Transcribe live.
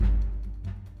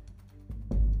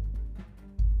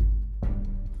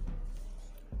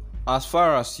As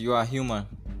far as you are human,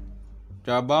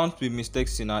 there are bound to be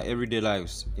mistakes in our everyday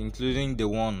lives, including the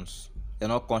ones you're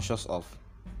not conscious of.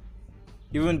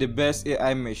 Even the best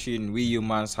AI machine we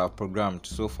humans have programmed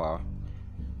so far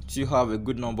still have a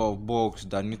good number of bugs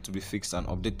that need to be fixed and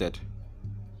updated.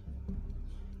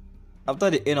 After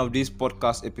the end of this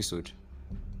podcast episode,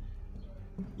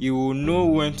 you will know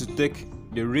when to take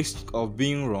the risk of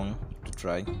being wrong to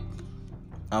try,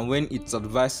 and when it's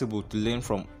advisable to learn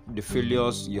from the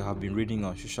failures you have been reading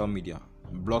on social media,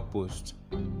 blog posts,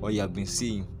 or you have been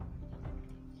seeing.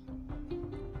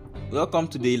 Welcome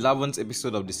to the 11th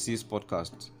episode of the Seas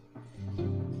podcast.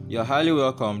 You're highly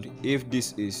welcomed if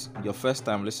this is your first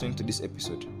time listening to this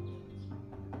episode.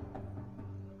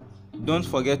 Don't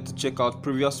forget to check out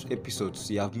previous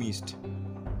episodes you have missed.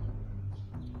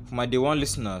 For my day one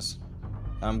listeners,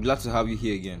 I'm glad to have you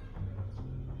here again.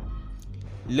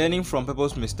 Learning from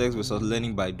people's mistakes versus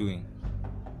learning by doing.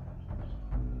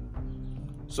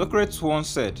 Socrates once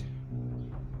said,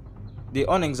 "The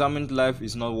unexamined life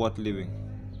is not worth living."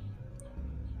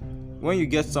 When you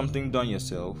get something done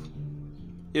yourself,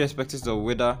 irrespective of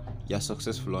whether you are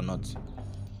successful or not,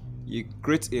 you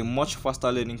create a much faster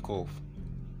learning curve.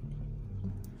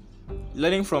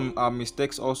 Learning from our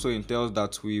mistakes also entails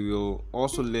that we will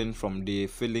also learn from the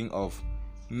feeling of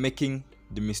making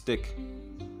the mistake.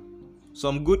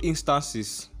 Some good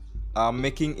instances are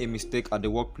making a mistake at the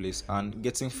workplace and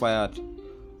getting fired,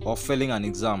 or failing an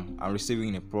exam and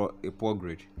receiving a poor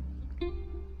grade.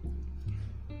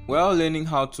 While learning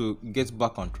how to get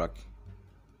back on track,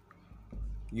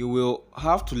 you will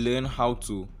have to learn how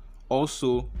to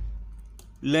also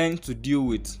learn to deal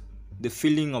with the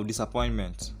feeling of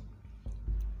disappointment.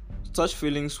 Such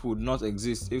feelings would not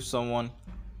exist if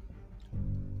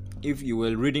you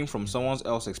were reading from someone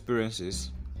else's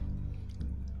experiences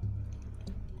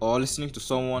or listening to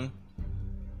someone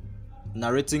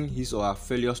narrating his or her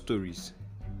failure stories.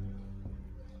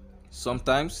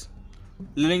 Sometimes,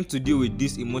 learning to deal with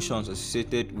these emotions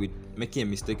associated with making a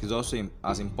mistake is also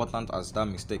as important as that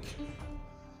mistake,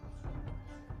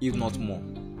 if not more.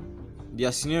 There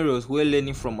are scenarios where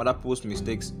learning from other people's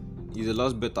mistakes is a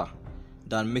lot better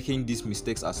than making these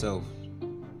mistakes ourselves.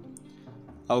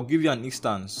 I'll give you an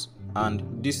instance,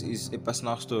 and this is a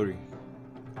personal story.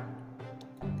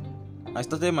 I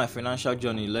started my financial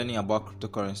journey learning about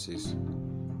cryptocurrencies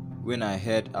when I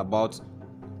heard about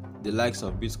the likes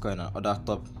of Bitcoin and other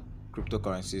top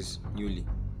cryptocurrencies newly.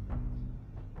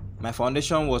 My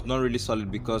foundation was not really solid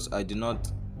because I did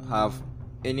not have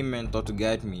any mentor to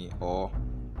guide me or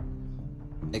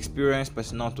experienced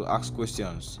personnel to ask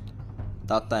questions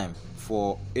that time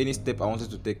for any step I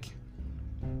wanted to take.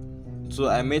 So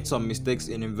I made some mistakes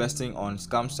in investing on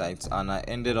scam sites and I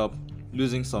ended up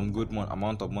losing some good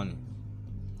amount of money.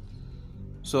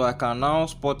 So I can now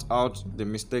spot out the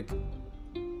mistake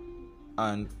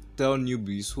and tell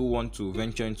newbies who want to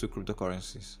venture into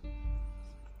cryptocurrencies.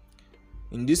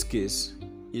 In this case,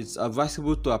 it's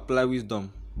advisable to apply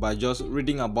wisdom by just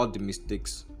reading about the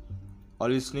mistakes or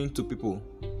listening to people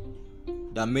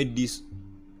that made these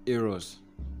errors.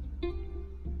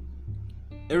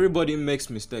 Everybody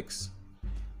makes mistakes.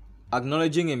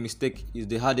 Acknowledging a mistake is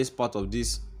the hardest part of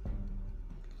this,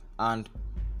 and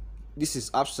this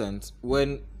is absent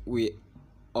when we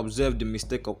observe the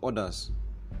mistake of others.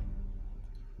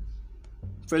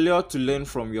 Failure to learn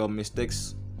from your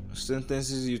mistakes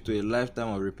sentences you to a lifetime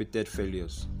of repeated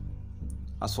failures.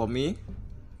 As for me,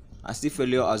 I see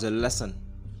failure as a lesson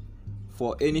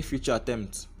for any future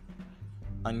attempt,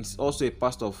 and it's also a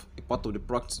part of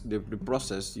the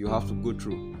process you have to go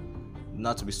through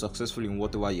not to be successful in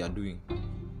whatever you are doing.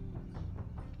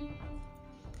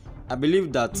 I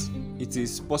believe that it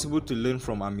is possible to learn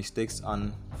from our mistakes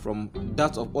and from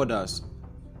that of others,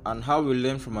 and how we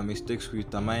learn from our mistakes will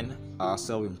determine our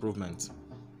self-improvement.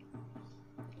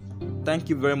 Thank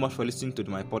you very much for listening to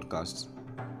my podcast.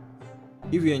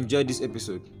 If you enjoyed this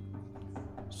episode,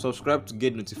 subscribe to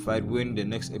get notified when the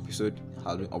next episode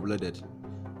has been uploaded,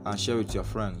 and share with your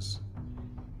friends.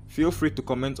 Feel free to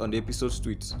comment on the episode's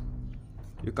tweets.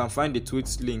 You can find the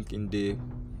tweets link in the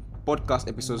podcast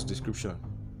episode's description.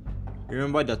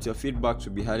 Remember that your feedback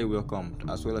will be highly welcomed,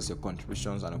 as well as your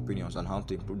contributions and opinions on how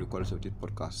to improve the quality of this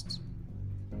podcast.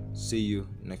 See you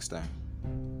next time.